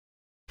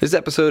This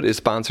episode is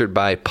sponsored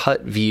by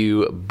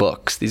PuttView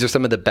Books. These are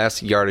some of the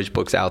best yardage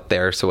books out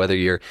there. So whether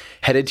you're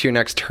headed to your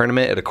next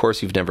tournament at a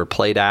course you've never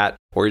played at,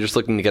 or you're just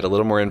looking to get a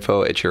little more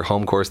info at your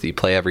home course that you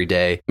play every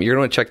day, you're going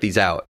to want to check these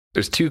out.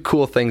 There's two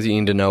cool things you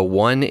need to know.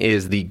 One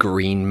is the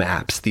green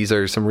maps. These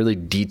are some really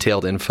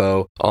detailed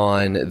info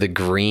on the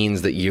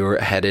greens that you're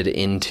headed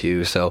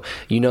into. So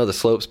you know the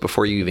slopes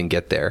before you even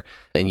get there.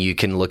 And you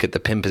can look at the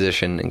pin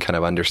position and kind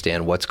of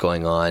understand what's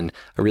going on.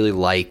 I really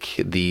like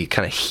the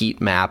kind of heat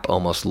map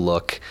almost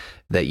look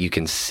that you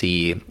can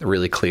see.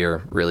 Really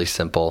clear, really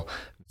simple.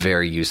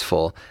 Very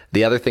useful.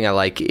 The other thing I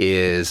like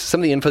is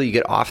some of the info that you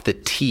get off the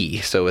tee.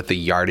 So with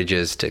the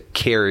yardages to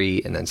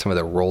carry and then some of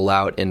the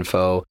rollout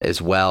info as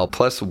well.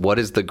 Plus, what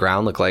does the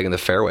ground look like in the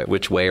fairway?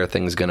 Which way are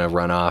things going to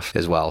run off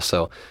as well?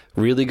 So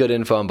really good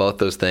info on both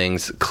those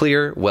things.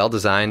 Clear, well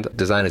designed.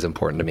 Design is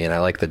important to me, and I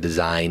like the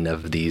design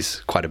of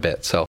these quite a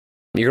bit. So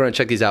you're going to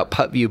check these out,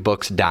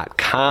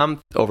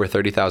 putviewbooks.com. Over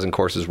 30,000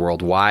 courses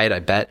worldwide. I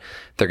bet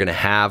they're going to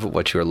have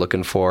what you're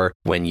looking for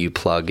when you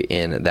plug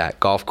in that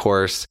golf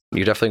course.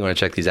 You're definitely going to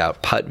check these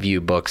out,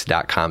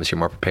 putviewbooks.com, so you're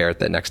more prepared at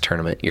the next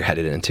tournament you're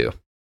headed into.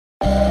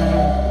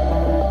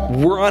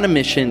 We're on a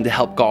mission to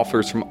help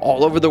golfers from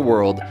all over the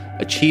world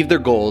achieve their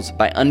goals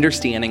by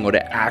understanding what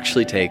it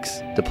actually takes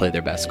to play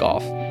their best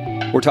golf.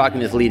 We're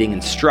talking with leading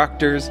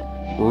instructors,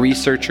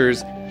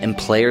 researchers, and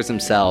players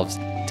themselves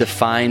to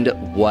find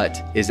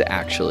what is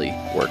actually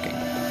working.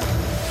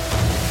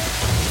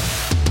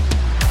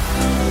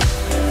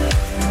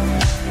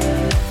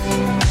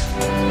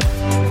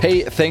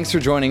 Hey, thanks for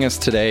joining us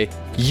today.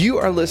 You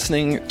are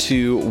listening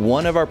to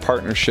one of our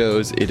partner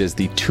shows. It is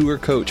the Tour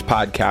Coach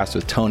Podcast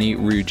with Tony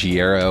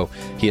Ruggiero.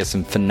 He has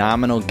some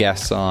phenomenal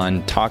guests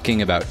on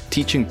talking about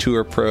teaching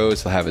tour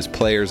pros. He'll have his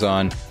players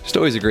on. Just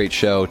always a great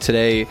show.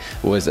 Today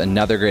was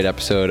another great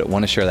episode. I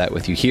want to share that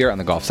with you here on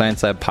the Golf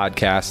Science Lab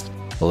podcast.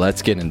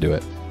 Let's get into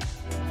it.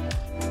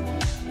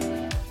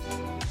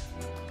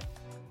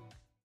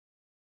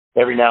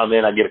 Every now and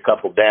then I get a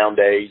couple down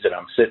days, and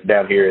I'm sitting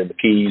down here in the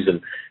Keys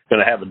and going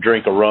to have a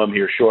drink of rum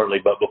here shortly.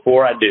 But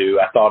before I do,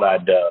 I thought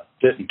I'd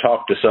sit and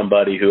talk to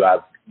somebody who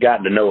I've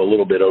gotten to know a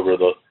little bit over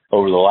the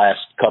last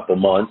couple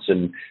months,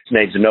 and his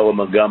name's Noah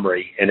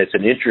Montgomery, and it's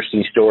an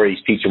interesting story.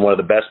 He's teaching one of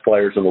the best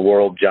players in the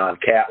world, John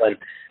Catlin.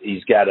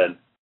 He's got an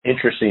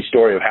interesting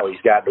story of how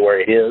he's gotten to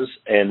where he is,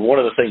 and one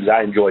of the things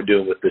I enjoy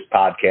doing with this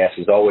podcast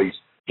is always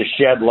to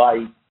shed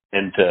light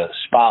and to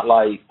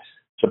spotlight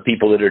some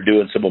people that are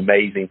doing some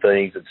amazing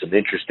things and some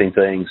interesting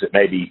things that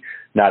maybe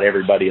not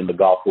everybody in the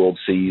golf world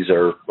sees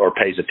or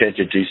pays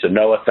attention to. So,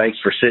 Noah, thanks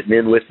for sitting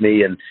in with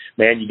me. And,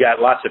 man, you got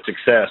lots of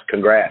success.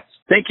 Congrats.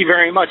 Thank you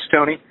very much,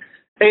 Tony.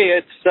 Hey,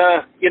 it's,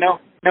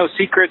 no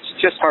secrets,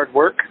 just hard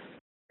work.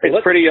 It's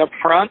pretty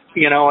upfront,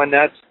 and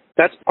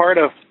that's part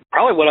of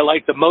probably what I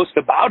like the most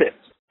about it.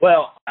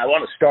 Well, I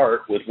want to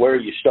start with where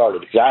you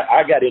started, because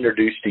I got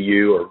introduced to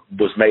you or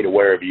was made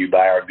aware of you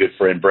by our good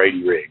friend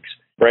Brady Riggs.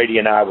 Brady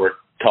and I were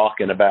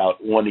talking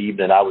about one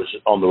evening I was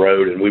on the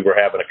road, and we were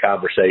having a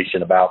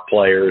conversation about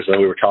players,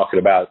 and we were talking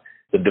about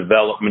the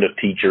development of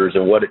teachers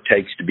and what it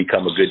takes to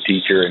become a good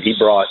teacher. And he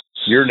brought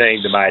your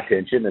name to my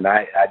attention, and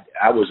I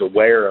was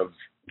aware of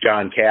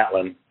John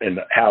Catlin and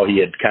how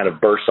he had kind of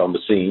burst on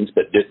the scenes,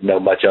 but didn't know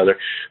much other.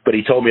 But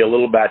he told me a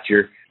little about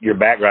your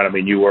background. I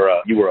mean, you were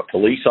a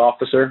police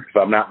officer, if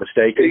I'm not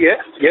mistaken.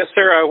 Yes,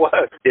 sir, I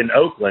was. In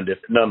Oakland, if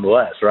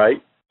nonetheless, right?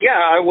 Yeah,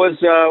 I was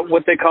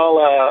what they call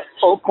a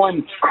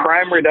Oakland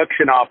crime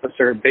reduction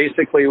officer.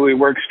 Basically, we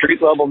work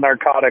street-level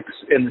narcotics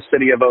in the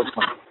city of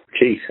Oakland.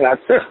 Jeez.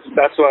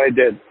 That's what I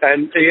did.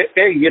 And,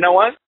 hey, you know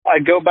what?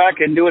 I'd go back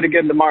and do it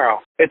again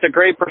tomorrow. It's a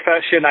great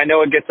profession. I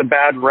know it gets a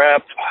bad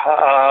rep.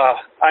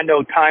 I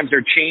know times are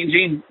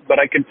changing,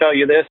 but I can tell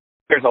you this.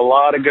 There's a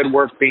lot of good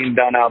work being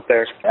done out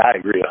there. I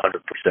agree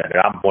 100%.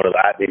 I'm one of the,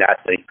 I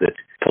think that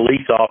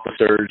police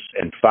officers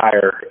and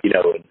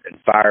and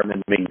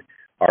firemen,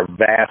 are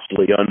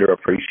vastly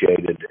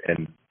underappreciated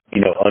and,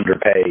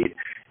 underpaid.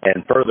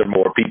 And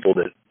furthermore, people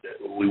that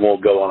we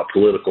won't go on a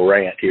political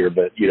rant here,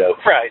 but,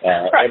 right.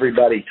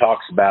 Everybody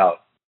talks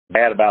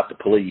bad about the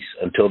police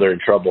until they're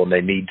in trouble and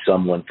they need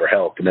someone for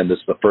help. And then this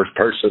is the first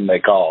person they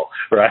call,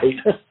 right?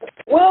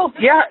 Well,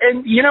 yeah.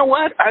 And you know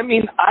what? I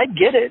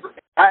get it.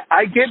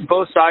 I get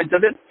both sides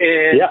of it.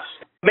 And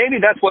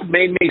maybe that's what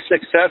made me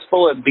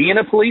successful at being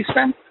a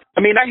policeman.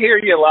 I hear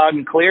you loud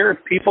and clear.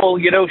 People,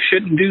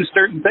 shouldn't do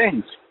certain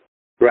things.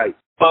 Right.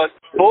 But,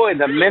 boy,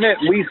 the minute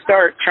we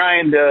start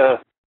trying to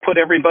put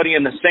everybody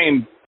in the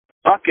same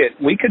bucket,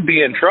 we could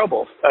be in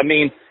trouble. And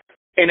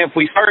if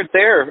we start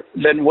there,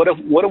 then what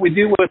do we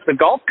do with the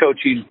golf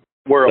coaching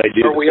world?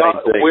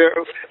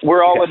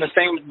 We're all in the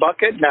same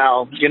bucket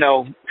now.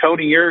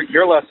 Tony,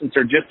 your lessons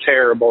are just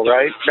terrible,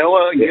 right?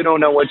 Noah, you don't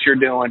know what you're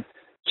doing.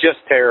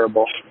 Just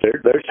terrible.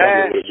 There's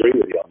some who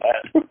agree with you on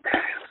that.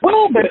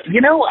 Well, but,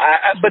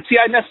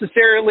 I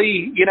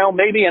necessarily,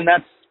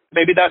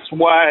 maybe that's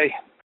why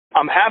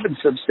I'm having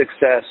some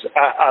success.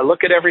 I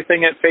look at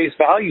everything at face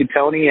value,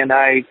 Tony, and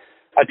I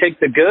take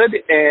the good,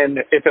 and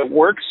if it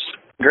works,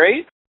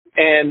 great.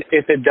 And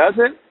if it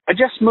doesn't, I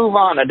just move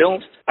on. I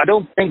I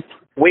don't think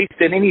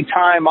wasting any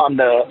time on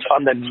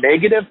the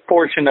negative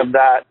portion of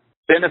that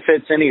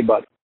benefits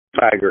anybody.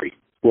 I agree.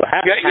 Well,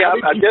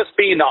 I'm just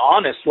being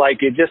honest. Like,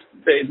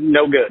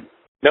 no good.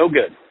 No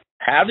good.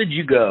 How did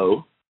you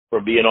go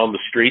from being on the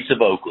streets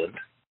of Oakland,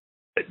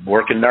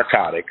 working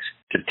narcotics,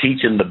 to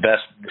teaching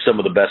some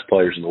of the best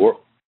players in the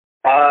world?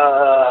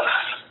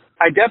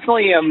 I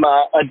definitely am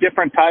a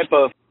different type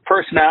of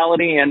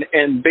personality,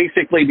 and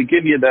basically, to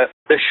give you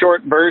the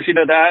short version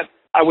of that,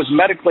 I was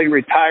medically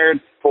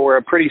retired for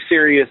a pretty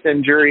serious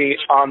injury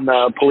on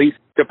the police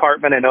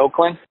department in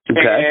Oakland. Okay.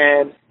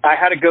 And I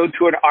had to go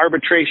to an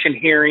arbitration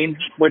hearing,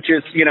 which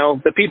is,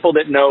 the people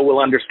that know will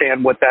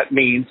understand what that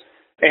means.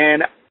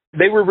 And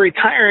they were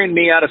retiring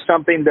me out of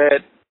something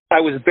that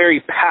I was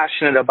very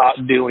passionate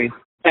about doing.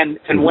 And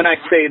when I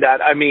say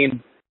that, I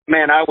mean,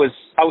 man, I was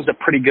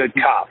a pretty good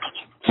cop.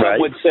 Right. I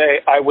would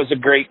say I was a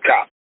great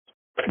cop.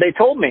 They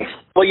told me,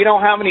 well, you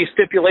don't have any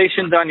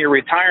stipulations on your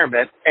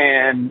retirement,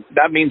 and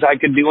that means I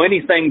could do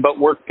anything but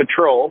work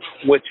patrol,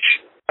 which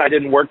I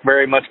didn't work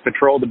very much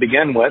patrol to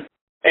begin with.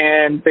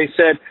 And they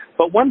said,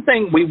 but one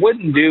thing we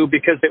wouldn't do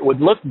because it would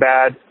look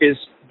bad is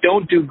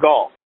don't do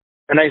golf.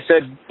 And I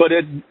said, but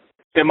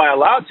am I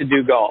allowed to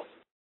do golf?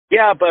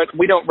 Yeah, but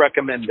we don't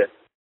recommend it.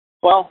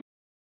 Well,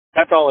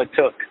 that's all it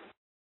took.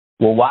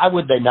 Well, why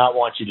would they not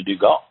want you to do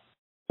golf?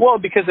 Well,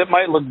 because it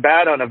might look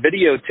bad on a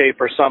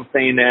videotape or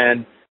something,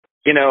 and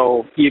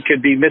you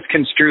could be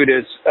misconstrued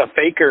as a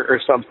faker or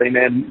something,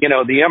 and,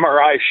 the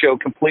MRIs show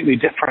completely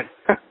different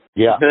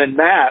than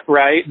that,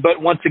 right?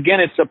 But once again,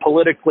 it's a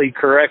politically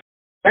correct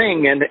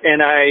thing,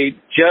 and I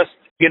just,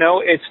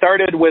 it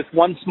started with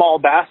one small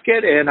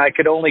basket, and I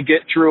could only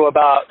get through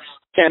about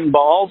 10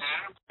 balls,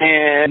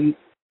 and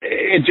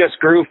it just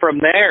grew from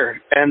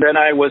there. And then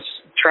I was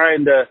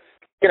trying to,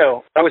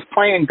 I was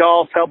playing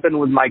golf, helping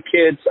with my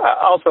kids.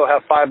 I also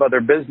have 5 other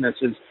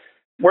businesses,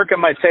 working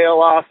my tail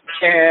off,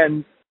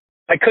 and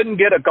I couldn't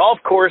get a golf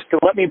course to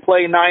let me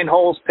play 9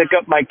 holes, pick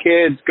up my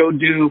kids, go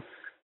do,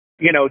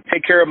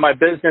 take care of my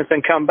business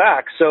and come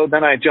back. So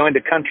then I joined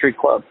a country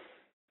club.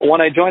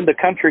 When I joined the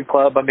country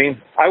club, I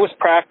mean, I was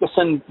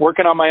practicing,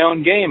 working on my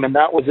own game, and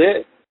that was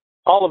it.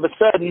 All of a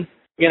sudden,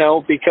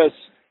 because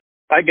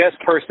I guess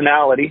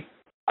personality,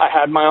 I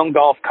had my own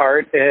golf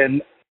cart,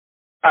 and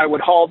I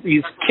would haul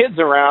these kids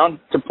around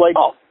to play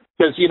golf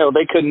because,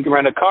 they couldn't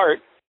rent a cart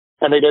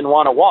and they didn't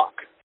want to walk.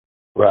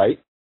 Right.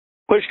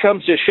 Push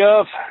comes to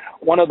shove,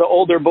 one of the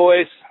older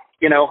boys,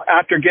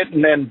 after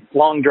getting in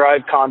long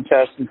drive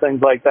contests and things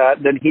like that,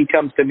 then he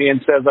comes to me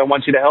and says, I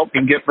want you to help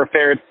me get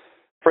prepared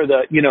for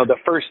the, the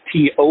first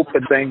tee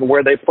open thing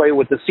where they play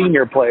with the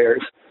senior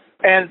players.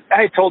 And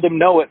I told him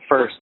no at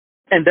first.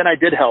 And then I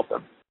did help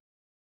him.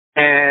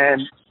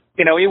 And,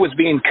 he was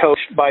being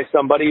coached by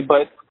somebody,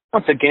 but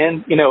once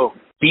again,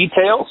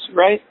 details,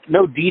 right?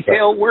 No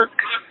detail work.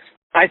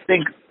 I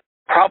think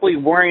probably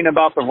worrying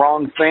about the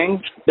wrong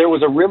thing. There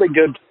was a really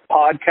good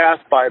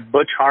podcast by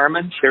Butch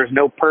Harmon, There's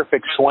No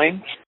Perfect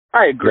Swing.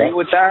 I agree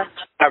with that.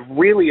 I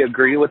really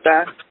agree with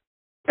that.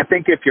 I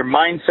think if your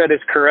mindset is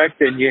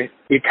correct and you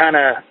kind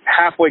of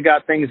halfway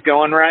got things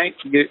going right,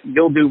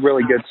 you'll do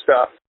really good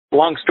stuff.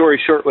 Long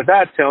story short with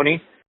that,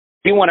 Tony,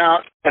 he went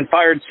out and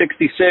fired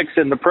 66,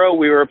 and the pro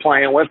we were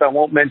playing with, I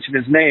won't mention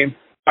his name,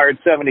 fired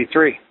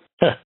 73.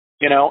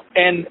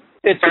 And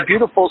it's a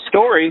beautiful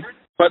story,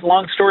 but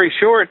long story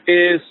short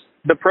is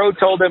the pro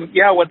told him,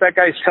 yeah, what that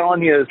guy's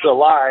telling you is a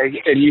lie,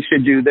 and you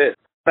should do this.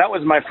 That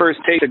was my first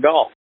taste of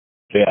golf.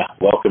 Yeah,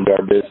 welcome to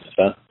our business,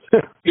 huh?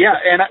 Yeah,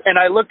 and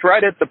I looked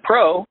right at the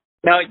pro.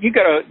 Now you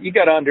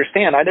gotta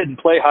understand, I didn't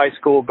play high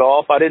school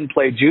golf, I didn't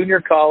play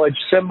junior college,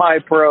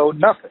 semi-pro,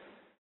 nothing.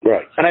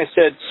 Right. And I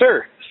said,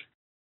 sir,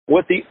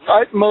 with the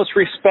utmost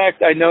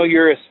respect, I know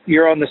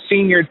you're on the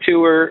senior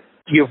tour,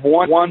 you've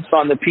won once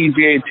on the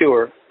PGA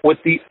Tour. With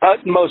the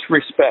utmost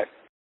respect,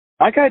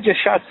 my guy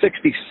just shot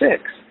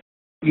 66.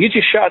 You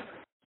just shot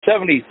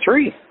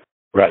 73.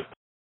 Right.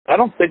 I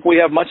don't think we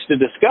have much to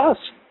discuss.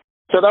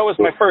 So that was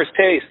my first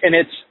taste. And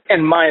it's,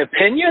 in my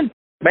opinion,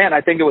 man,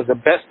 I think it was the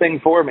best thing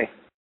for me.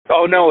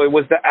 Oh, no, it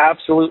was the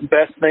absolute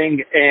best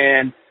thing.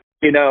 And,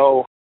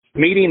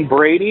 meeting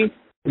Brady,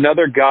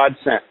 another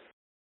godsend.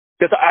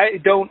 Because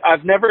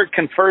I've never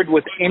conferred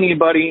with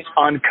anybody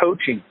on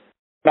coaching.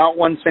 Not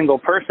one single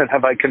person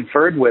have I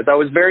conferred with. I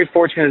was very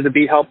fortunate to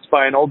be helped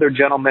by an older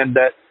gentleman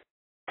that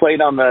played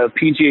on the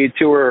PGA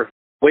Tour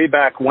way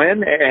back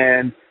when,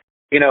 and,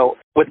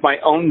 with my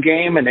own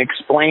game and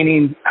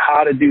explaining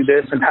how to do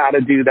this and how to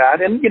do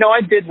that. And,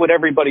 I did what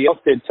everybody else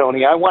did,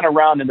 Tony. I went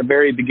around in the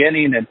very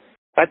beginning, and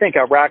I think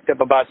I racked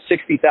up about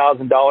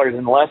 $60,000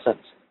 in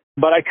lessons.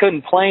 But I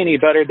couldn't play any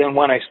better than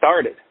when I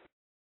started.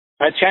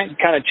 I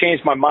kind of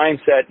changed my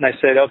mindset, and I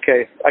said,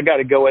 okay, I got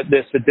to go at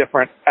this a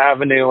different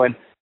avenue, and,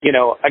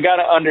 I got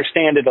to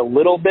understand it a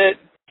little bit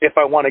if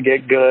I want to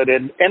get good.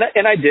 And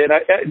I did.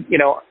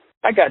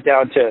 I got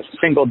down to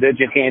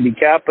single-digit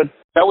handicap, but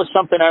that was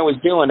something I was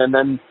doing. And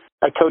then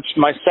I coached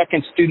my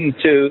second student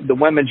to the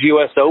Women's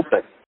U.S.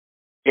 Open,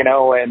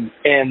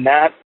 and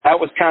that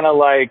was kind of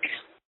like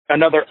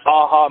another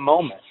aha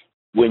moment.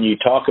 when you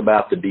talk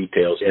about the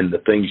details and the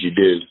things you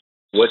do,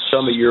 what's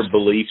some of your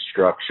belief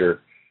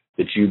structure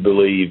that you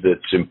believe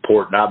that's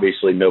important?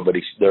 Obviously,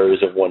 there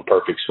isn't one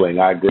perfect swing.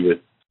 I agree with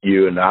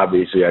you, and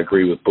obviously I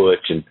agree with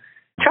Butch. And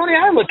Tony,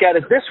 I look at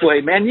it this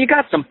way, man. You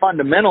got some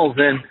fundamentals,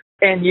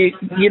 and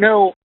you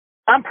know,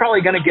 I'm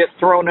probably going to get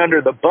thrown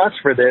under the bus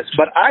for this,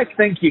 but I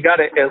think you got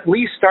to at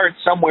least start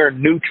somewhere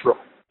neutral.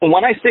 And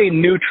when I say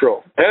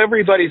neutral,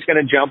 everybody's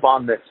going to jump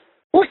on this.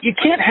 Well, you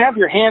can't have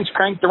your hands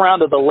cranked around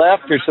to the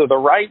left or to the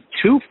right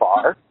too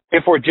far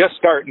if we're just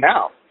starting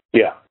out.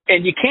 Yeah.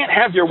 And you can't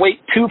have your weight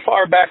too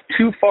far back,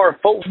 too far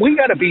forward. We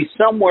got to be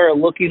somewhere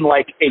looking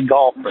like a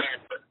golfer.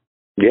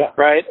 Yeah.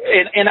 Right?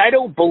 And I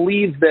don't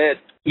believe that,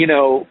 you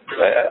know,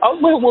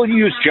 we'll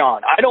use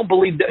John. I don't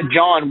believe that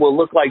John will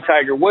look like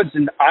Tiger Woods,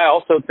 and I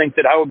also think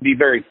that I would be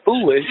very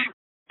foolish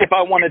if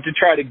I wanted to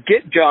try to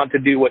get John to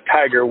do what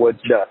Tiger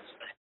Woods does.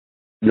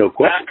 No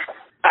question.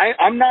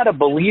 I'm not a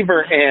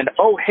believer in,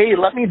 oh, hey,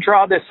 let me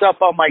draw this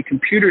up on my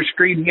computer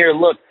screen here.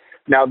 Look,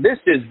 now this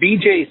is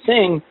Vijay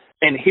Singh,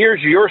 and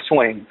here's your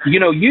swing. You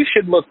know, you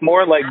should look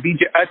more like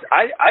Vijay.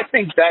 I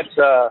think that's,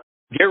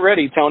 get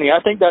ready, Tony,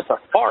 I think that's a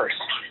farce.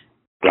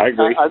 I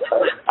agree.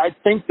 I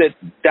think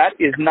that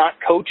is not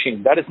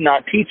coaching. That is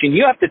not teaching.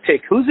 You have to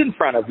take who's in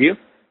front of you.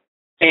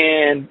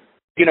 And,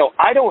 you know,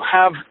 I don't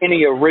have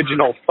any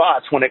original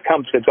thoughts when it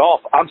comes to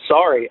golf. I'm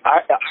sorry.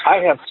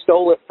 I have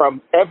stole it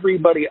from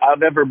everybody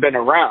I've ever been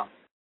around.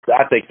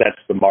 I think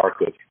that's the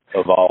mark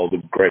of all the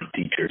great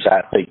teachers.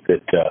 I think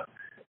that...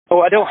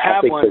 I don't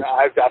have one.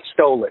 I've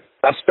stole it.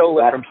 I've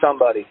stolen it from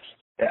somebody.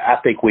 I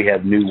think we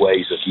have new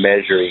ways of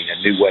measuring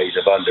and new ways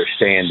of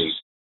understanding.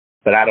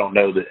 But I don't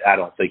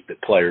think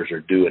that players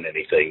are doing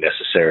anything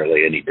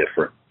necessarily any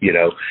different, you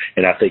know.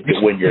 And I think that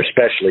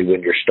especially when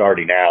you're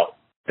starting out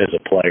as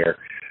a player,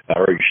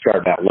 or you're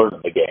starting out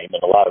learning the game,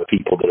 and a lot of the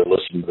people that are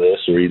listening to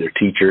this are either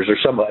teachers or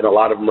and a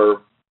lot of them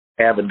are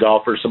avid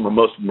golfers.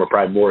 Most of them are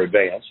probably more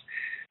advanced.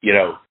 You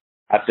know,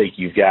 I think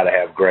you've got to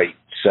have great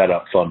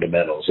setup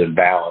fundamentals and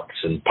balance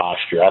and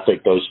posture. I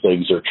think those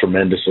things are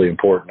tremendously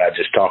important. I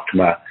just talked to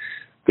my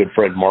good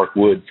friend Mark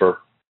Wood for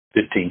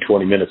 15,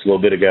 20 minutes a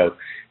little bit ago,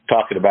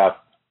 talking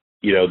about,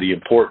 you know, the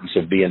importance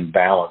of being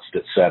balanced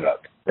at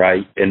setup,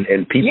 right? And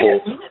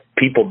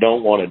people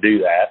don't want to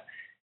do that.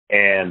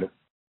 And,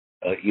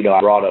 you know,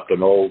 I brought up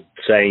an old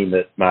saying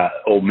that my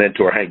old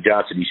mentor, Hank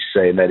Johnson, used to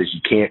say, and that is,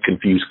 you can't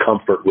confuse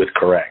comfort with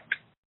correct,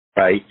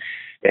 right?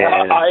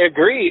 And I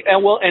agree.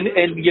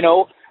 And you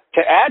know,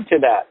 to add to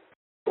that,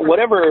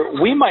 whatever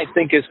we might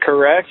think is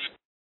correct,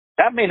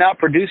 that may not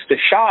produce the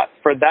shot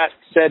for that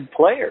said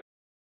player.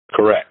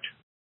 Correct.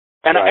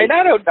 And right.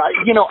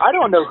 I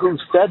don't know who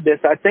said this.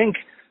 I think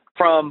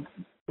from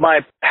my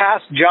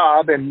past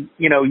job, and,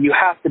 you know, you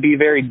have to be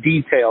very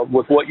detailed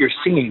with what you're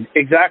seeing,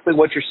 exactly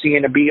what you're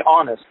seeing, to be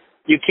honest.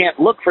 You can't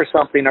look for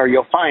something or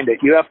you'll find it.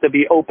 You have to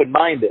be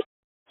open-minded.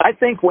 I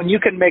think when you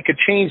can make a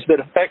change that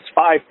affects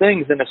 5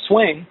 things in a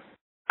swing,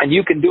 and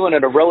you can do it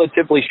in a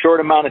relatively short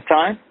amount of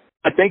time,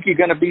 I think you're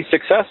going to be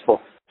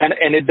successful.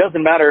 And it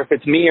doesn't matter if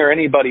it's me or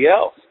anybody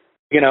else,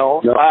 you know.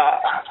 No.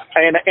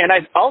 And I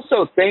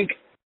also think,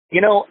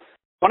 you know,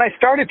 when I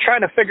started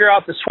trying to figure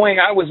out the swing,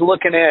 I was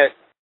looking at,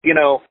 you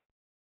know,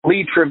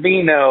 Lee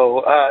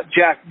Trevino,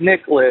 Jack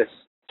Nicklaus,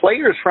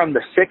 players from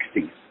the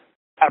 60s.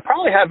 I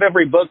probably have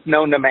every book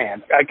known to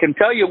man. I can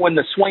tell you when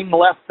the swing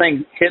left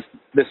thing hit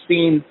the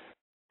scene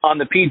on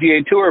the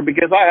PGA Tour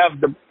because I have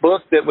the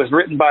book that was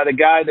written by the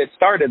guy that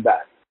started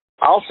that.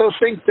 I also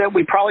think that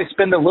we probably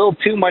spend a little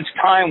too much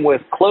time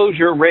with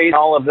closure rate and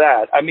all of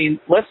that. I mean,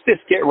 let's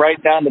just get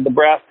right down to the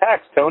brass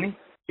tacks, Tony.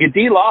 You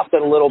de-loft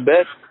it a little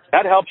bit.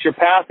 That helps your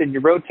path, and you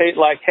rotate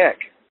like heck.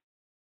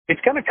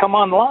 It's going to come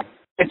online.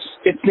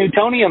 It's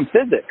Newtonian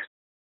physics.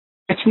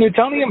 It's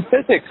Newtonian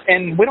physics,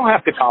 and we don't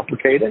have to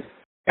complicate it.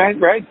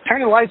 Right?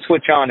 Turn the light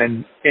switch on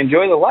and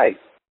enjoy the light.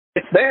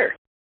 It's there.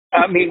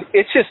 I mean,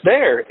 it's just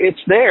there. It's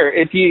there.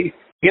 If you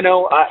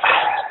know,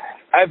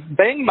 I've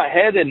banged my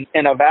head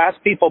and I've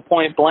asked people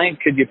point blank,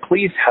 could you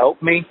please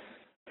help me?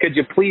 Could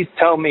you please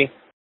tell me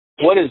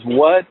what is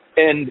what?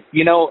 And,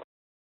 you know,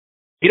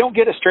 you don't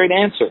get a straight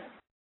answer.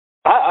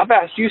 I've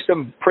asked you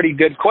some pretty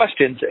good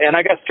questions, and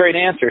I got straight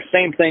answers.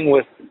 Same thing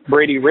with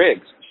Brady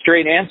Riggs,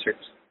 straight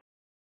answers.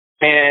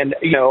 And,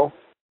 you know,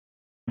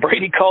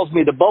 Brady calls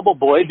me the bubble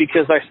boy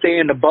because I stay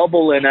in the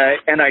bubble and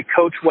I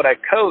coach what I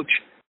coach.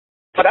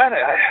 But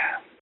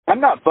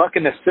I'm not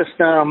bucking the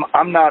system.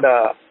 I'm not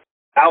a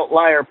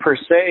outlier per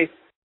se.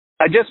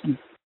 I just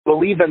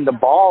believe in the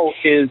ball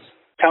is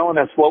telling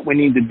us what we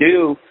need to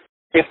do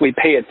if we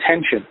pay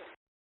attention.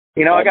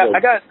 You know, I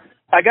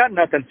got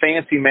nothing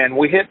fancy, man.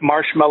 We hit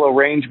marshmallow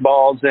range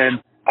balls, and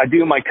I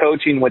do my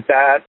coaching with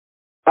that.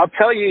 I'll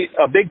tell you,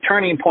 a big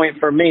turning point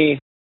for me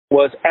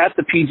was at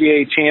the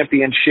PGA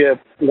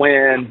Championship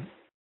when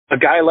a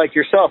guy like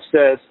yourself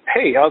says,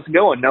 "Hey, how's it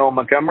going, Noah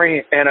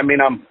Montgomery?" And I mean,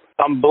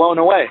 I'm blown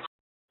away.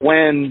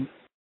 When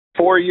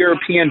 4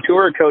 European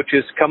tour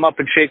coaches come up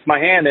and shake my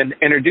hand and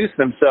introduce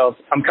themselves,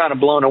 I'm kind of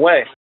blown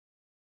away.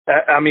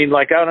 I mean,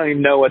 like, I don't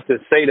even know what to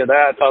say to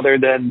that other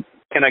than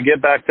can I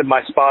get back to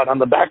my spot on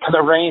the back of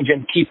the range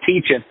and keep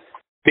teaching?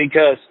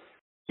 Because,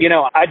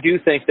 I do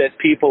think that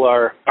people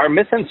are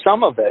missing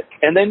some of it.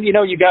 And then, you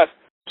got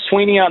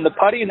Sweeney on the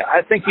putting.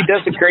 I think he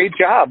does a great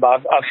job.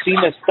 I've seen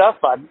his stuff.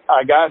 I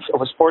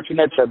was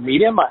fortunate to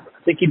meet him. I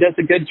think he does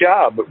a good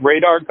job.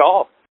 Radar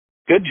Golf,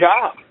 good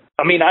job.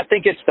 I mean, I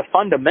think it's the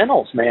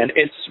fundamentals, man.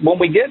 It's when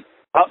we get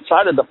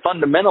outside of the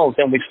fundamentals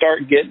and we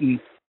start getting,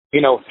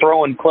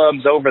 throwing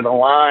clubs over the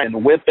line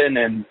and whipping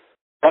and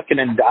ducking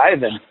and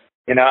diving,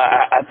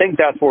 I think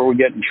that's where we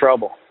get in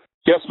trouble.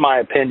 Just my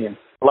opinion.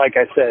 Like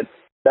I said,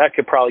 that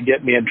could probably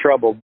get me in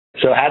trouble.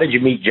 So how did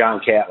you meet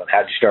John Catlin? How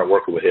did you start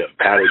working with him?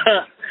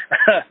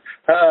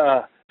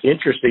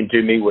 Interesting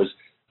to me was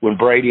when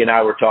Brady and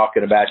I were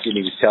talking about you and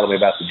he was telling me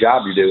about the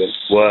job you're doing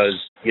was,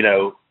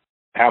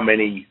 how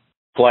many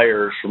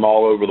players from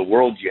all over the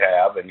world you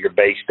have, and you're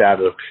based out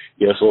of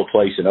this little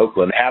place in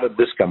Oakland. How did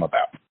this come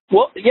about?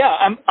 Well, yeah,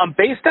 I'm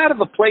based out of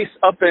a place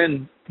up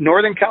in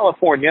Northern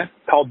California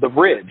called The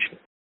Ridge.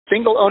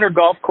 Single owner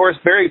golf course,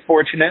 very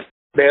fortunate.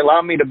 They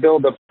allowed me to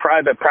build a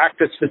private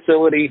practice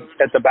facility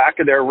at the back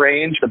of their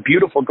range. A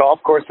beautiful golf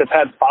course that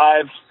had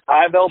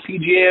five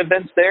LPGA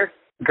events there.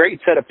 Great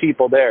set of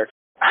people there.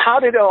 How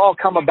did it all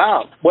come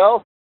about?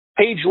 Well,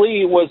 Paige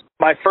Lee was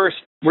my first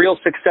real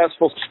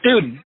successful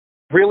student,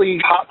 really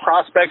hot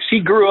prospect. She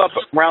grew up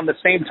around the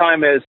same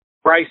time as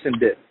Bryson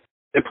did.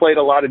 They played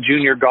a lot of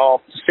junior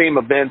golf, same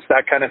events,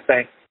 that kind of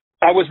thing.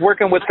 I was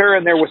working with her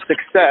and there was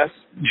success.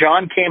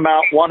 John came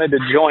out, wanted to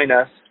join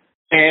us.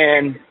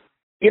 And,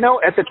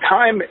 at the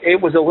time,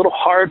 it was a little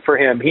hard for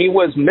him. He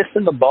was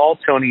missing the ball,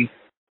 Tony,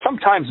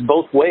 sometimes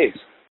both ways.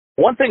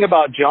 One thing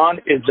about John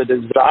is the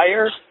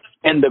desire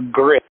and the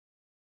grit.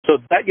 So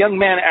that young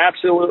man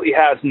absolutely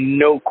has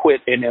no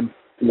quit in him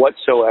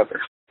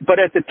whatsoever. But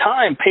at the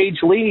time, Paige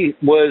Lee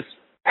was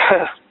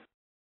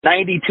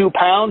 92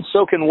 pounds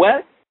soaking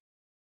wet,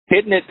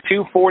 hitting it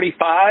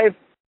 245,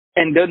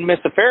 and doesn't miss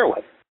a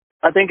fairway.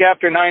 I think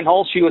after 9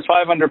 holes, she was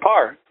 5 under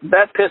par.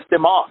 That pissed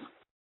him off.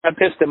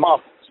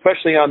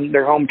 Especially on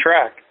their home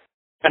track.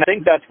 And I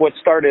think that's what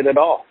started it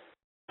all.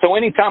 So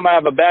anytime I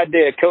have a bad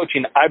day of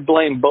coaching, I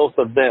blame both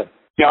of them,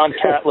 John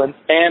Catlin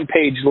and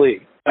Paige Lee.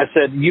 I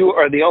said, you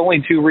are the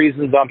only 2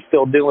 reasons I'm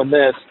still doing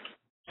this.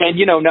 And,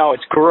 now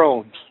it's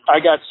grown. I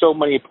got so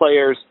many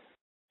players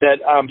that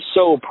I'm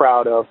so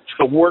proud of,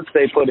 the work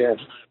they put in.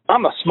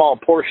 I'm a small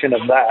portion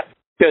of that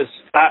because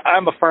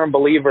I'm a firm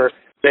believer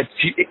that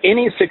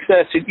any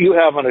success that you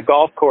have on a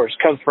golf course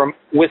comes from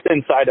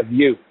inside of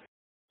you.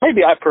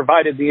 Maybe I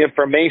provided the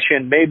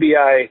information. Maybe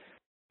I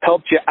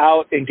helped you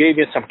out and gave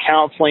you some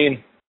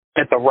counseling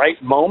at the right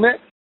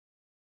moment.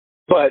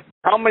 But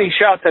how many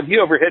shots have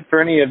you ever hit for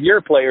any of your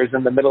players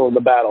in the middle of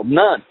the battle?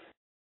 None.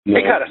 No.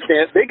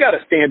 They gotta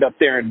stand up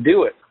there and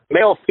do it.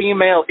 Male,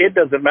 female, it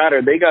doesn't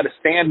matter. They gotta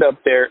stand up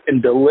there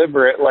and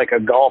deliver it like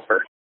a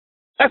golfer.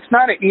 That's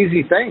not an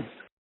easy thing.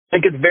 I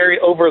think it's very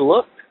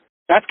overlooked.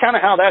 That's kind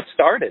of how that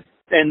started.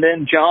 And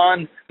then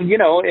John,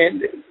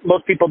 and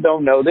most people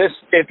don't know this,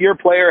 if your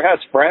player has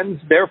friends,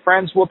 their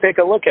friends will take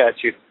a look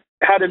at you.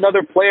 Had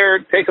another player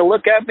take a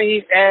look at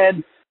me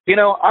and,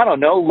 I don't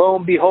know, lo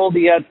and behold,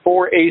 he had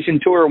 4 Asian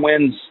Tour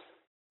wins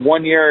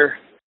 1 year,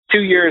 2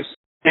 years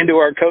into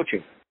our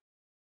coaching.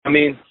 I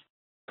mean,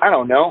 I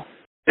don't know.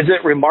 Is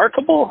it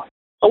remarkable?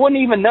 I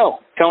wouldn't even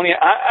know, Tony.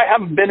 I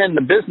haven't been in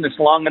the business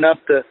long enough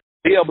to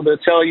be able to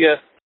tell you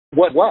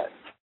what.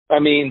 I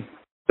mean,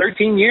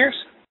 13 years?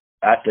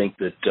 I think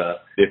that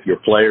if your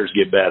players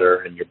get better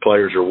and your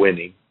players are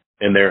winning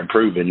and they're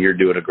improving, you're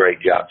doing a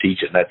great job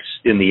teaching. That's,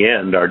 in the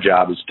end, our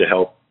job is to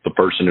help the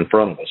person in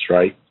front of us,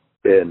 right?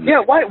 And yeah,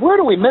 where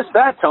do we miss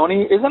that,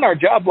 Tony? Isn't our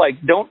job like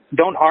don't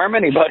harm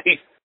anybody,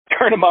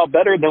 turn them out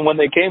better than when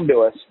they came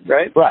to us,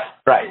 right?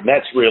 Right. And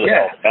that's really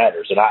all that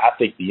matters. And I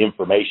think the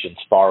information's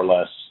far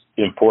less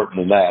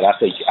important than that.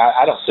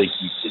 I don't think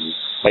you can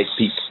make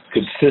people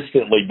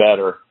consistently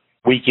better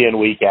week in,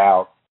 week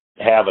out,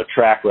 have a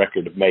track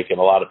record of making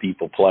a lot of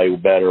people play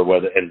better,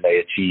 and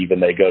they achieve,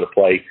 and they go to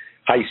play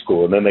high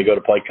school, and then they go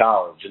to play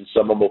college, and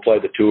some of them will play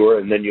the tour,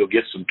 and then you'll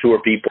get some tour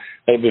people.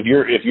 And if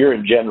you're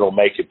in general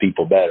making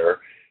people better,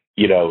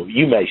 you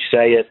may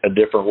say it a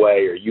different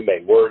way, or you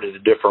may word it a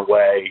different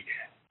way,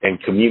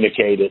 and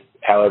communicate it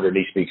however it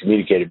needs to be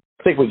communicated.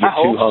 I think we get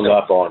too hung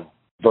up on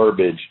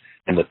verbiage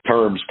and the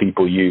terms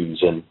people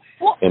use, and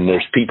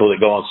there's people that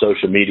go on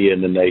social media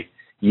and then they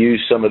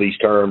use some of these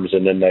terms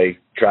and then they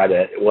try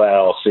to,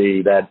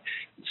 see that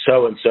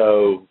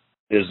so-and-so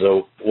is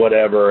a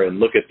whatever, and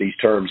look at these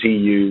terms he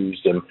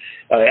used. And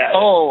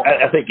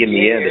I think in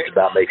the end, it's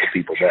about making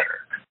people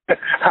better.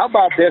 How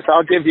about this?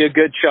 I'll give you a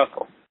good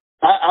chuckle.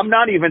 I'm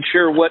not even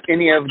sure what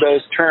any of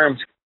those terms.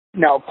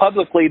 Now,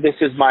 publicly, this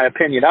is my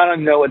opinion. I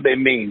don't know what they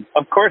mean.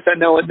 Of course, I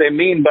know what they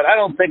mean, but I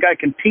don't think I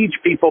can teach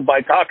people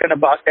by talking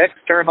about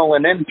external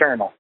and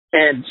internal,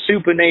 and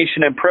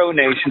supination and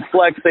pronation,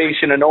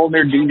 flexation and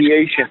ulnar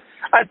deviation.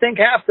 I think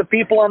half the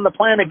people on the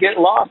planet get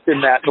lost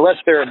in that unless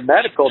they're a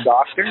medical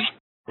doctor.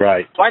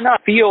 Right. Why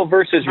not feel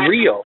versus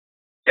real?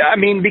 I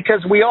mean,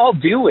 because we all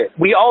do it.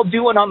 We all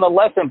do it on the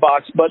lesson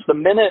box, but the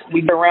minute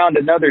we get around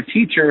another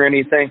teacher or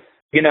anything,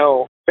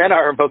 then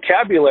our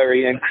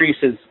vocabulary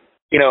increases,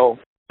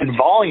 in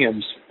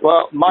volumes.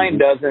 Well, mine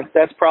doesn't.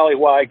 That's probably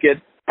why I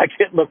get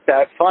looked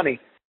at funny.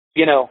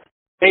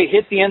 Hey,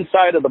 hit the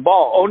inside of the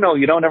ball. Oh, no,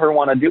 you don't ever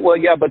want to do. Well,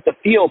 yeah, but the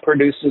feel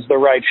produces the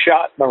right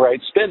shot and the right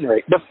spin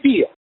rate. The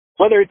feel,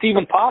 whether it's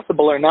even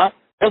possible or not,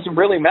 doesn't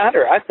really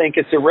matter. I think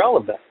it's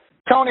irrelevant.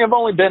 Tony, I've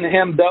only been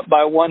hemmed up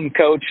by one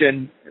coach,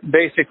 and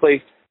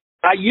basically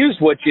I used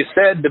what you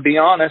said, to be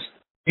honest.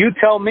 You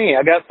tell me.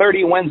 I got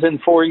 30 wins in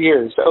 4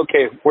 years.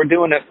 Okay, we're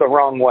doing it the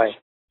wrong way.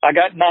 I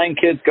got 9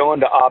 kids going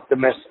to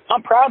Optimist.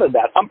 I'm proud of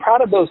that. I'm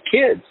proud of those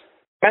kids.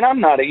 And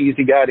I'm not an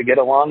easy guy to get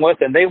along with,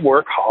 and they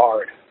work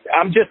hard.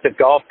 I'm just a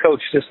golf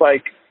coach just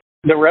like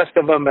the rest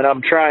of them, and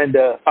I'm trying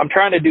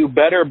to do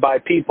better by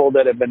people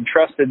that have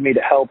entrusted me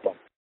to help them.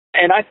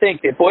 And I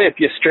think, if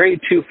you stray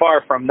too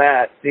far from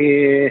that,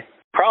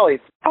 probably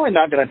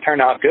not going to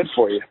turn out good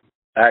for you.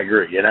 I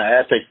agree, and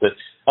I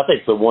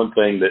think the one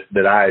thing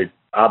that I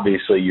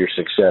obviously your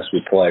success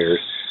with players,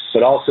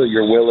 but also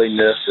your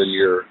willingness and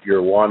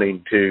your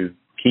wanting to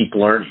keep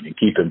learning and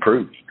keep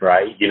improving,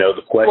 right?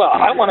 The question. Well,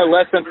 I want a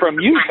lesson from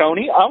you,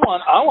 Tony. I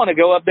want to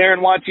go up there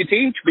and watch you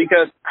teach,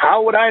 because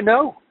how would I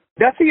know?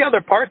 That's the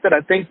other part that I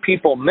think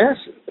people miss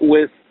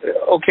with.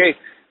 Okay.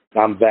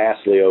 I'm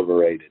vastly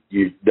overrated.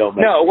 You don't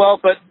make No, well,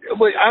 but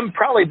I'm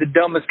probably the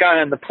dumbest guy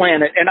on the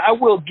planet, and I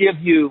will give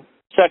you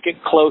second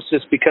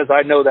closest because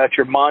I know that's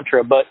your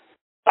mantra. But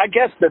I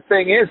guess the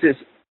thing is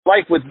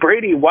like with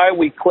Brady, why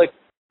we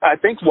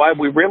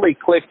really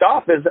clicked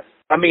off is,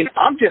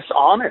 I'm just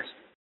honest.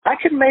 I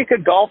can make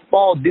a golf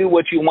ball do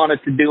what you want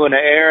it to do in the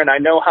air, and I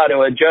know how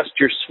to adjust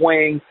your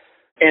swing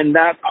in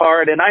that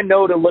part, and I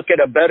know to look at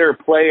a better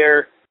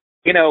player,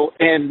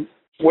 and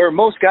where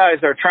most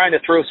guys are trying to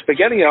throw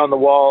spaghetti on the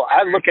wall,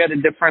 I look at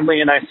it differently,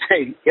 and I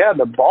say, yeah,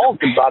 the ball's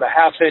about a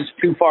half inch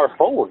too far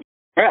forward.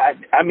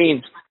 I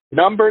mean,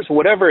 numbers,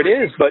 whatever it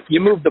is, but you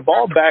move the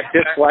ball back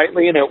just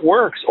slightly and it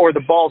works, or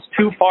the ball's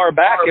too far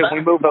back and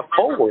we move it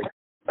forward.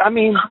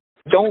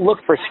 Don't look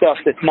for stuff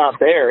that's not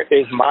there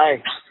is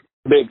my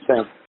big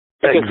thing.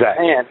 Because,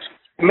 exactly.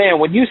 Man,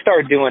 when you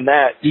start doing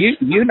that,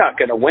 you're not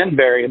going to win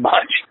very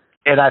much.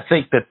 And I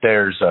think that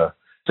there's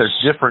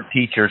different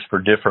teachers for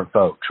different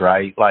folks,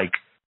 right? Like,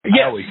 yes.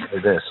 I always say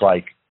this,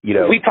 like,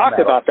 we talked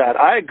about that.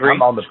 I agree.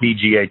 I'm on the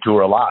PGA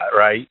Tour a lot,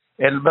 right?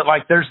 But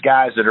like, there's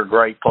guys that are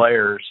great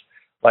players,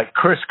 like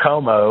Chris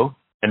Como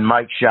and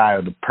Mike Shy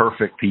are the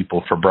perfect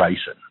people for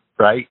Bryson,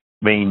 right?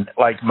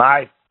 Like,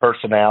 my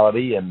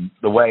personality and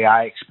the way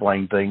I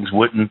explain things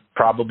wouldn't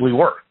probably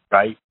work,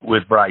 right,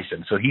 with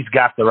Bryson. So he's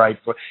got the right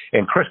 –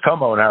 and Chris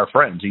Como and I are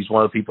friends. He's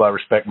one of the people I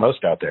respect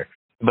most out there.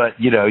 But,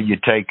 you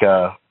take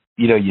a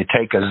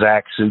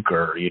Zach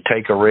Suker, or you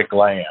take a Rick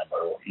Lamb,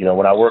 or,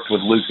 when I worked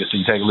with Lucas,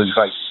 you take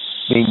Lucas,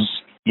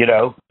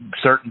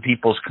 certain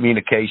people's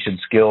communication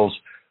skills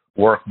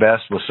work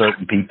best with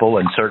certain people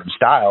and certain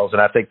styles,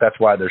 and I think that's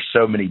why there's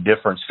so many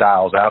different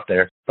styles out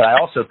there. But I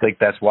also think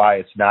that's why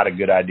it's not a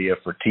good idea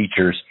for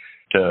teachers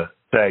to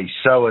say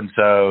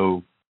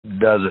so-and-so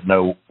doesn't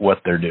know what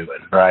they're doing,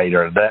 right?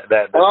 Or that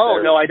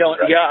no, I don't.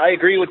 Right? Yeah, I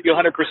agree with you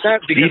 100%.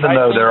 Even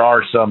though there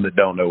are some that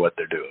don't know what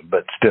they're doing,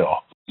 but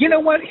still. You know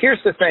what? Here's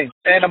the thing,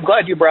 and I'm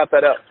glad you brought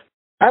that up.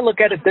 I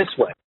look at it this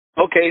way.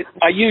 Okay,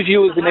 I use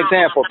you as an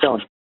example,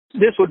 Tony.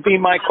 This would be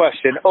my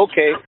question.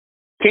 Okay,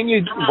 can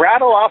you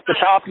rattle off the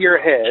top of your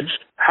head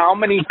how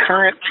many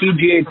current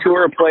PGA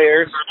Tour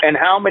players and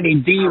how many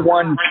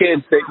D1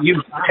 kids that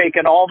you've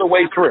taken all the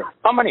way through?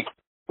 How many?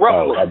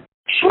 Roughly.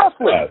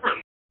 Roughly.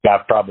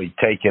 I've probably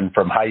taken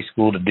from high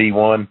school to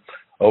D1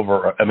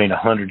 over,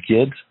 100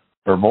 kids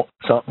or more,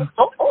 something.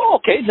 Oh,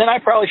 okay. Then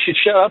I probably should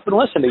shut up and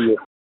listen to you.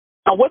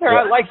 Now, whether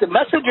I like the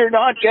message or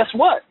not, guess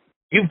what?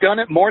 You've done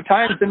it more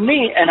times than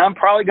me, and I'm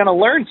probably going to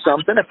learn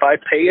something if I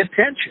pay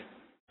attention.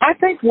 I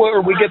think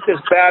where we get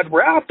this bad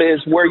rap is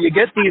where you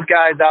get these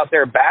guys out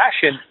there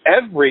bashing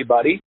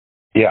everybody.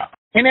 Yeah.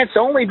 And it's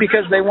only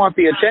because they want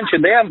the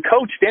attention. They haven't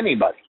coached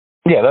anybody.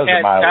 Yeah, those are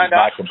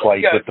my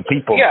complaints with the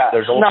people.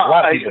 There's a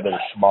lot of people that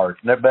are smart.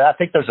 But I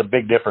think there's a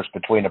big difference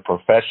between a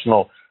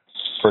professional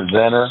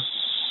presenter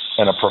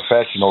and a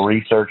professional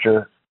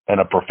researcher and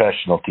a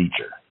professional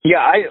teacher.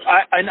 Yeah,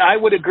 I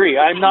would agree.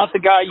 I'm not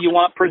the guy you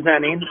want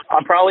presenting.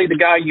 I'm probably the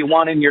guy you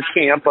want in your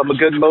camp. I'm a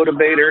good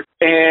motivator,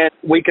 and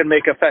we can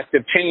make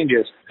effective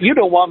changes. You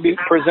don't want me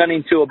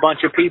presenting to a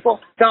bunch of people.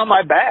 It's not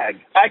my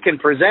bag. I can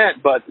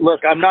present, but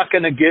look, I'm not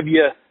going to give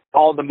you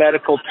all the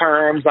medical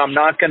terms. I'm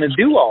not going to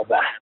do all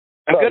that.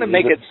 I'm going to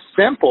make it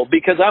simple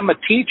because I'm a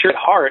teacher at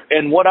heart,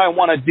 and what I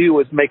want to do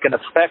is make an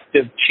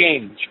effective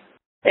change.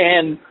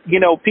 And,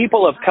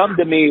 people have come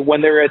to me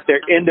when they're at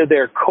their end of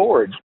their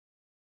cord.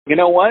 You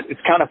know what?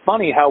 It's kind of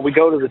funny how we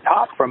go to the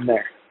top from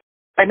there.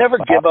 I never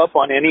give up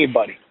on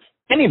anybody.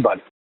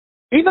 Anybody.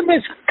 Even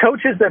these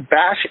coaches that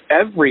bash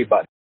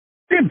everybody.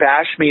 If they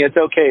bash me, it's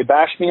okay.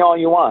 Bash me all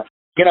you want.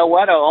 You know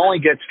what? I'll only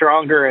get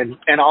stronger and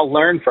I'll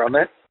learn from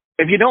it.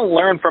 If you don't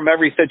learn from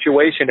every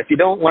situation, if you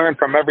don't learn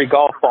from every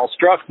golf ball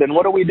struck, then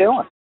what are we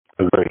doing?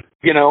 Agree.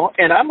 You know,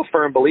 and I'm a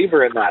firm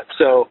believer in that.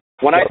 So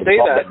when I say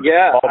that,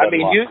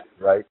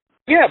 right?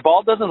 Yeah,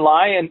 ball doesn't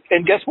lie, and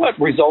guess what?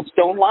 Results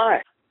don't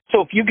lie.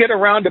 So if you get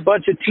around a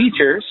bunch of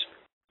teachers,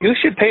 you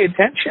should pay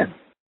attention.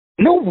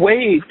 No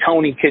way,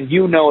 Tony, can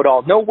you know it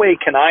all. No way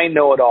can I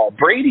know it all.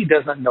 Brady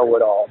doesn't know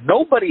it all.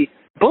 Nobody.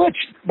 Butch,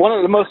 one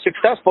of the most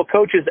successful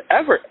coaches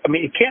ever. I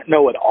mean, you can't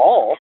know it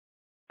all.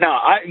 Now,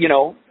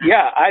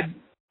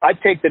 I'd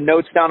take the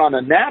notes down on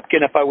a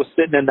napkin if I was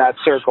sitting in that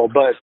circle.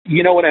 But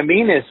you know what I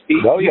mean is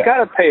you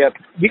gotta pay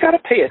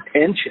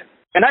attention.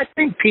 And I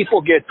think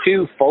people get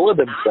too full of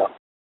themselves.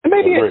 And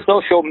maybe it's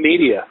social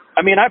media.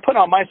 I mean, I put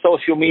on my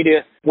social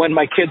media when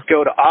my kids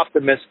go to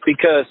Optimist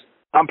because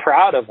I'm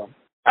proud of them.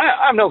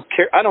 I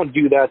don't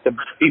do that to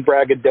be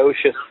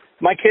braggadocious.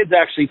 My kids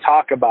actually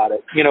talk about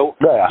it. You know,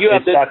 you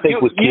have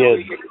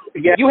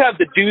you have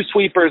the dew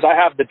sweepers. I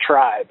have the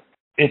tribe.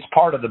 It's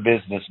part of the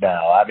business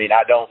now. I mean,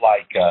 I don't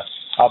like.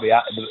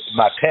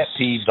 My pet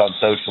peeves on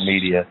social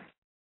media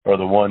are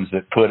the ones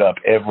that put up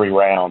every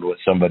round what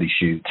somebody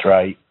shoots,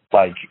 right?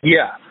 Like,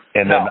 yeah.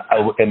 And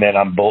then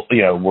I'm,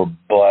 we're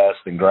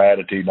blessed and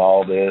gratitude and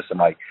all this.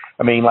 And it's,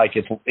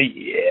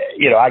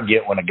 I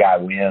get when a guy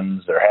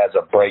wins or has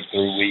a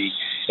breakthrough week.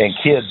 And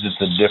kids,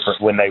 it's a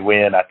different, when they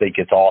win, I think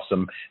it's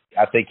awesome.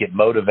 I think it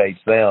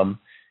motivates them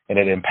and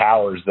it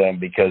empowers them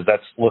because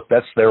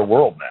that's their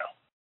world now,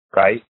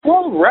 right?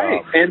 Well,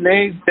 right. And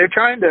they're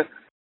trying to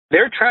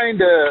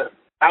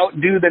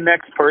outdo the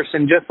next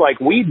person just like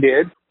we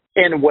did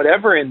in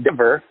whatever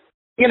endeavor.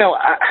 You know,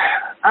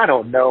 I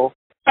don't know.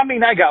 I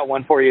mean, I got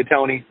one for you,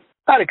 Tony.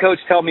 I had a coach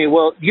tell me,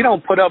 well, you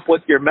don't put up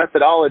what your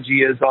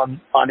methodology is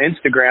on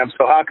Instagram,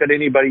 so how could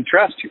anybody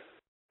trust you?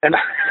 And,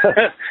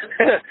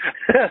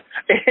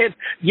 and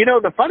you know,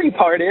 the funny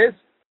part is,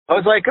 I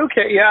was like,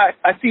 okay, yeah,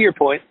 I see your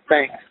point.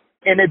 Thanks.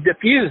 And it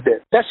diffused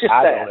it. That's just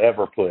I don't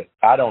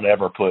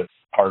ever put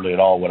hardly at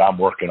all what I'm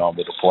working on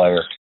with a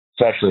player,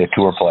 especially a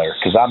tour player,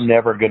 because I'm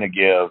never going to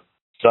give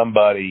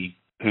somebody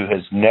who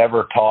has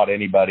never taught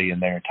anybody in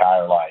their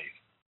entire life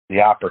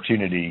the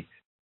opportunity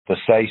to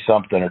say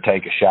something or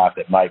take a shot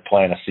that might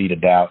plant a seed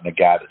of doubt in a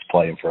guy that's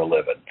playing for a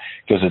living,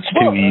 because it's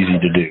too easy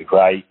to do,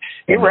 right?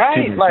 And you're right.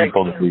 Too many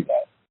people to do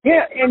that.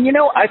 Yeah, and you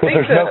know, I think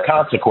there's no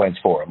consequence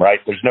for them,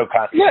 right? There's no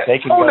consequence. Yeah. They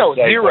can go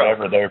say zero.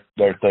 whatever their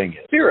thing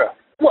is. Zero.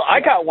 Well,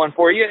 I got one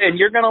for you, and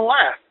you're going to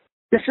laugh.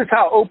 This is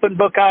how open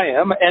book I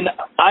am, and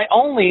I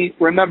only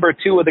remember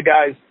two of the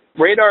guys,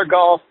 Radar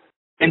Golf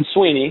and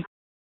Sweeney.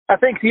 I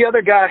think the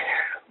other guy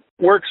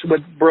works with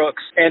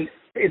Brooks, and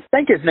I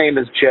think his name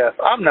is Jeff.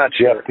 I'm not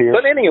sure. Jeff Pierce.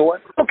 But anyway,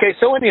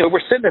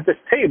 we're sitting at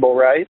this table,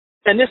 right?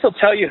 And this will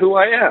tell you who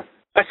I am.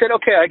 I said,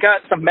 okay, I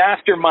got some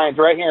masterminds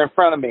right here in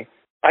front of me.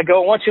 I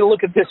go, I want you to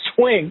look at this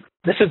swing.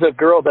 This is a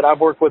girl that I've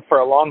worked with for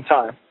a long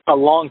time.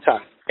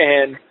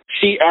 And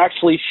she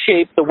actually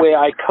shaped the way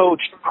I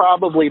coached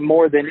probably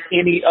more than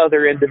any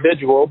other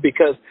individual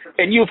because,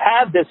 and you've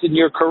had this in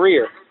your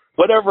career,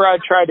 whatever I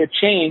tried to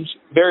change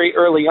very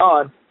early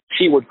on,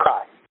 she would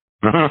cry.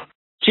 Mm-hmm.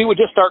 She would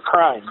just start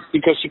crying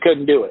because she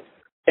couldn't do it.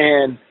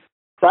 And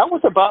that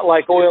was about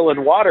like oil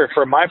and water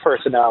for my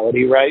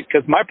personality, right?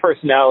 Because my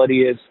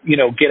personality is,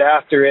 get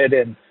after it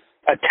and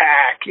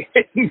attack.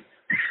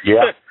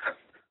 Yeah.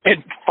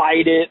 And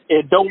fight it,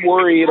 and don't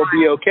worry, it'll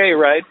be okay,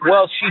 right?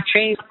 Well, she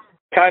changed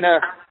kind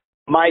of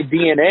my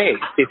DNA,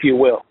 if you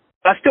will.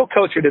 I still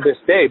coach her to this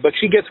day, but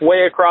she gets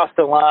way across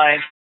the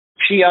line.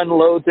 She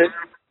unloads it,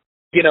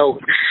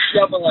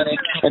 shoveling it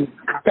and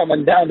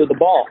coming down to the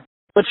ball.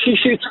 But she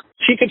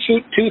could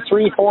shoot 2,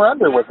 3, 4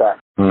 under with that.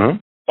 Mm-hmm.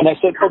 And I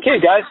said, okay,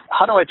 guys,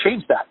 how do I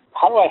change that?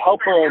 How do I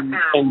help her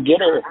and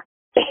get her?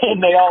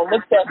 And they all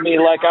looked at me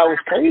like I was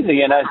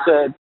crazy, and I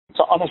said, it's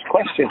an honest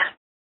question.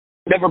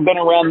 Never been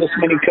around this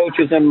many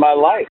coaches in my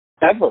life,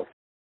 ever.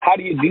 How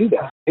do you do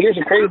that? Here's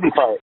the crazy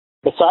part.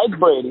 Besides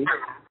Brady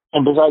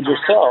and besides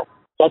yourself,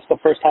 that's the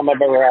first time I've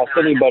ever asked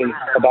anybody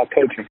about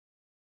coaching,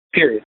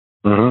 period.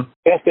 Mm-hmm.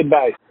 Best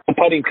advice, the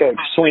putting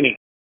coach, Sweeney.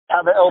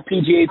 Have an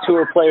LPGA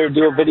Tour player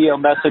do a video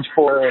message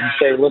for her and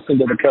say, listen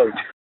to the coach.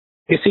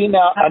 You see,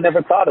 now, I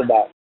never thought of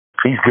that.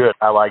 He's good.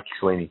 I like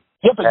Sweeney.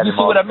 Yeah, but you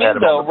see what I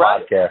mean, though,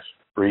 right?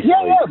 Recently.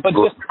 Yeah, but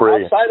just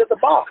outside of the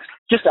box.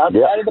 Just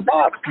outside of the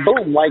box.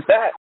 Boom, like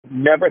that.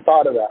 Never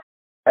thought of that.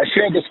 I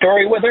shared the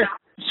story with her.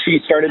 She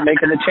started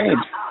making the change.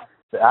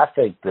 I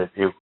think that,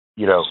 the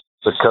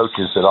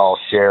coaches that all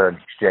share and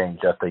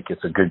exchange, I think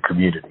it's a good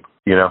community.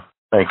 I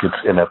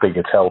think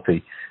it's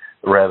healthy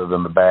rather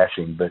than the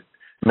bashing. But,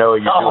 you're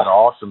doing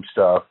awesome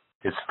stuff.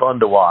 It's fun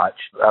to watch.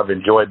 I've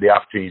enjoyed the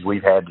opportunities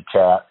we've had to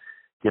chat,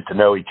 get to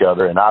know each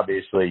other, and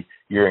obviously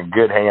you're in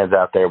good hands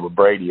out there with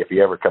Brady if he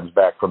ever comes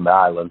back from the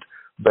island.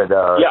 But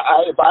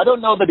I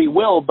don't know that he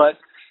will, but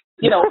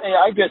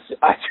I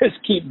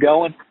just keep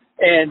going,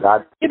 and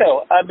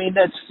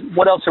that's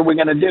what else are we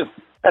going to do?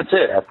 That's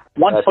it.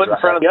 One foot in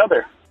front of the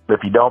other.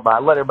 if you don't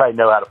mind, let everybody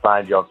know how to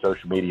find you on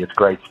social media. It's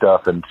great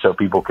stuff, and so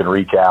people can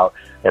reach out.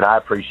 And I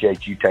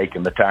appreciate you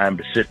taking the time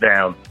to sit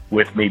down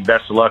with me.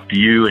 Best of luck to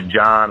you and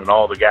John and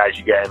all the guys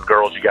you got and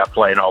girls you got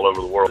playing all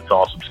over the world. It's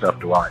awesome stuff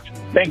to watch.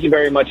 Thank you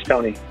very much,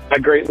 Tony. I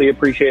greatly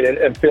appreciate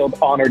it and feel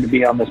honored to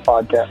be on this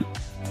podcast.